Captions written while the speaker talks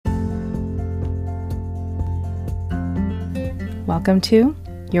Welcome to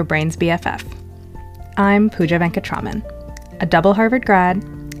Your Brain's BFF. I'm Pooja Venkatraman, a double Harvard grad,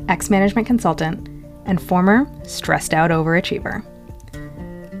 ex-management consultant, and former stressed-out overachiever.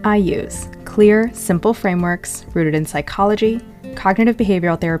 I use clear, simple frameworks rooted in psychology, cognitive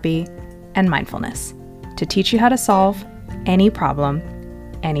behavioral therapy, and mindfulness to teach you how to solve any problem,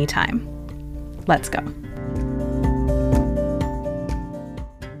 anytime. Let's go.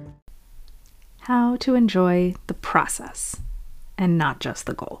 How to enjoy the process and not just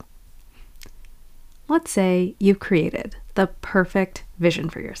the goal. Let's say you've created the perfect vision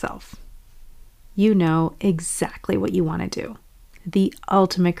for yourself. You know exactly what you want to do, the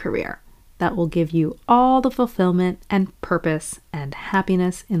ultimate career that will give you all the fulfillment and purpose and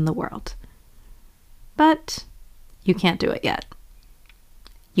happiness in the world. But you can't do it yet.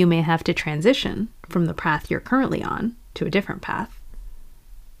 You may have to transition from the path you're currently on to a different path.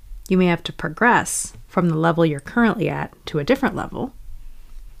 You may have to progress from the level you're currently at to a different level,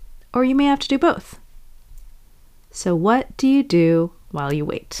 or you may have to do both. So what do you do while you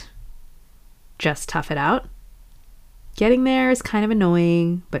wait? Just tough it out? Getting there is kind of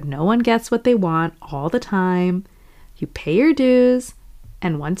annoying, but no one gets what they want all the time. You pay your dues,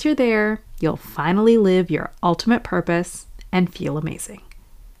 and once you're there, you'll finally live your ultimate purpose and feel amazing.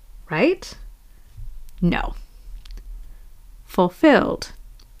 Right? No. Fulfilled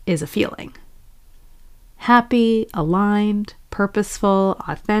is a feeling. Happy, aligned, purposeful,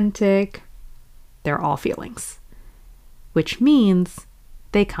 authentic, they're all feelings. Which means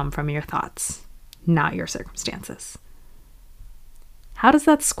they come from your thoughts, not your circumstances. How does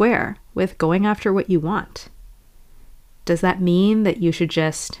that square with going after what you want? Does that mean that you should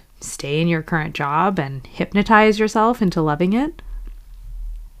just stay in your current job and hypnotize yourself into loving it?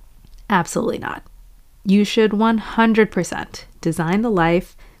 Absolutely not. You should 100% design the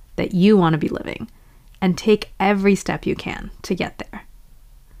life that you want to be living and take every step you can to get there.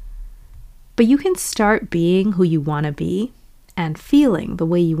 But you can start being who you want to be and feeling the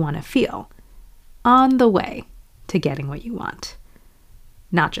way you want to feel on the way to getting what you want,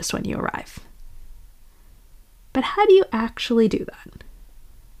 not just when you arrive. But how do you actually do that?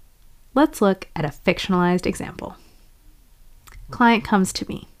 Let's look at a fictionalized example. Client comes to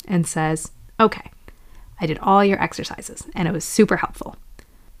me and says, "Okay, I did all your exercises and it was super helpful.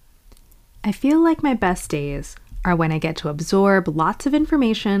 I feel like my best days are when I get to absorb lots of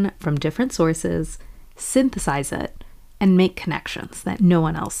information from different sources, synthesize it, and make connections that no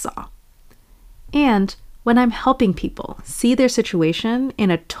one else saw. And when I'm helping people see their situation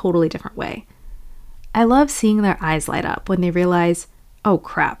in a totally different way. I love seeing their eyes light up when they realize, oh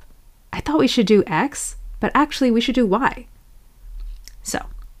crap, I thought we should do X, but actually we should do Y." So,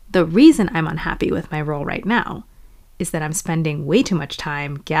 the reason I'm unhappy with my role right now is that I'm spending way too much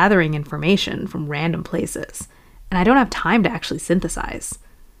time gathering information from random places, and I don't have time to actually synthesize.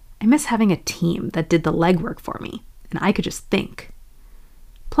 I miss having a team that did the legwork for me, and I could just think.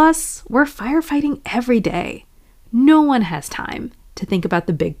 Plus, we're firefighting every day. No one has time to think about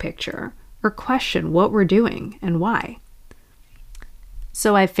the big picture or question what we're doing and why.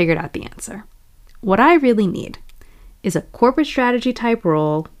 So I've figured out the answer. What I really need is a corporate strategy type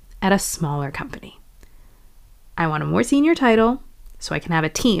role at a smaller company. I want a more senior title so I can have a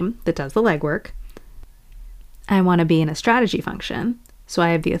team that does the legwork. I want to be in a strategy function so I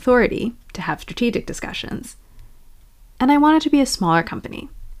have the authority to have strategic discussions. And I want it to be a smaller company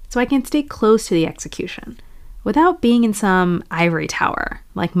so I can stay close to the execution without being in some ivory tower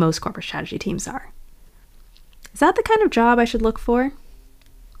like most corporate strategy teams are. Is that the kind of job I should look for?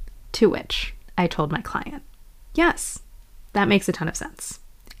 To which I told my client, yes, that makes a ton of sense.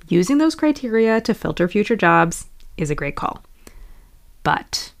 Using those criteria to filter future jobs is a great call.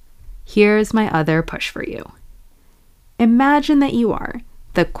 But here's my other push for you. Imagine that you are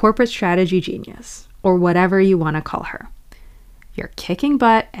the corporate strategy genius, or whatever you want to call her. You're kicking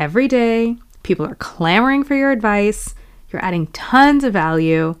butt every day, people are clamoring for your advice, you're adding tons of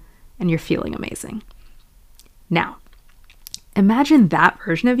value, and you're feeling amazing. Now, imagine that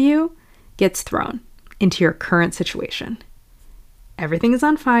version of you gets thrown into your current situation. Everything is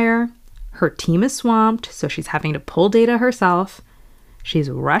on fire, her team is swamped, so she's having to pull data herself, she's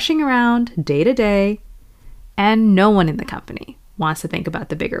rushing around day to day, and no one in the company wants to think about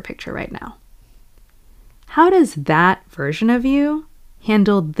the bigger picture right now. How does that version of you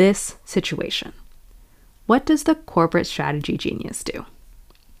handle this situation? What does the corporate strategy genius do?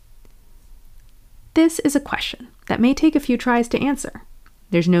 This is a question that may take a few tries to answer.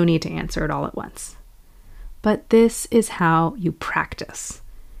 There's no need to answer it all at once. But this is how you practice.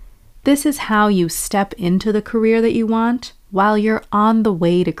 This is how you step into the career that you want while you're on the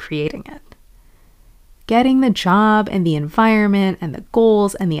way to creating it. getting the job and the environment and the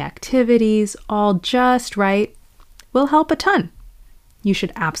goals and the activities all just right will help a ton. You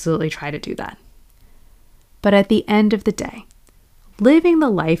should absolutely try to do that. But at the end of the day, living the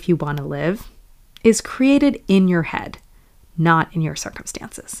life you want to live is created in your head, not in your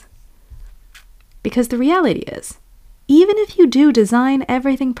circumstances. Because the reality is, even if you do design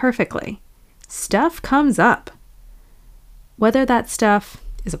everything perfectly, stuff comes up. Whether that stuff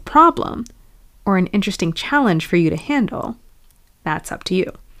is a problem or an interesting challenge for you to handle, that's up to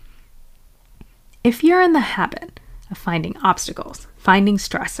you. If you're in the habit of finding obstacles, finding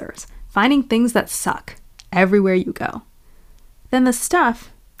stressors, finding things that suck everywhere you go, then the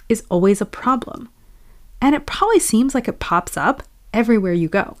stuff is always a problem. And it probably seems like it pops up everywhere you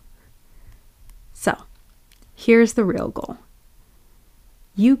go. So, here's the real goal.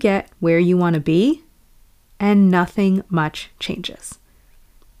 You get where you want to be, and nothing much changes.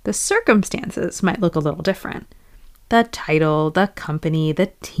 The circumstances might look a little different. The title, the company,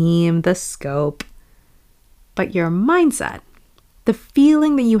 the team, the scope. But your mindset, the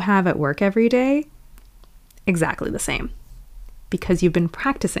feeling that you have at work every day, exactly the same. Because you've been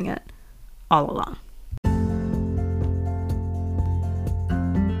practicing it all along.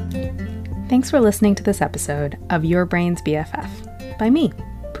 Thanks for listening to this episode of Your Brain's BFF by me,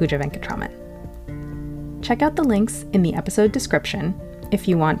 Pooja Venkatraman. Check out the links in the episode description if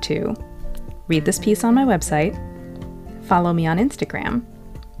you want to read this piece on my website, follow me on Instagram,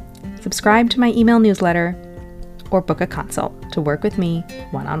 subscribe to my email newsletter, or book a consult to work with me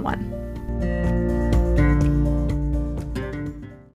one-on-one.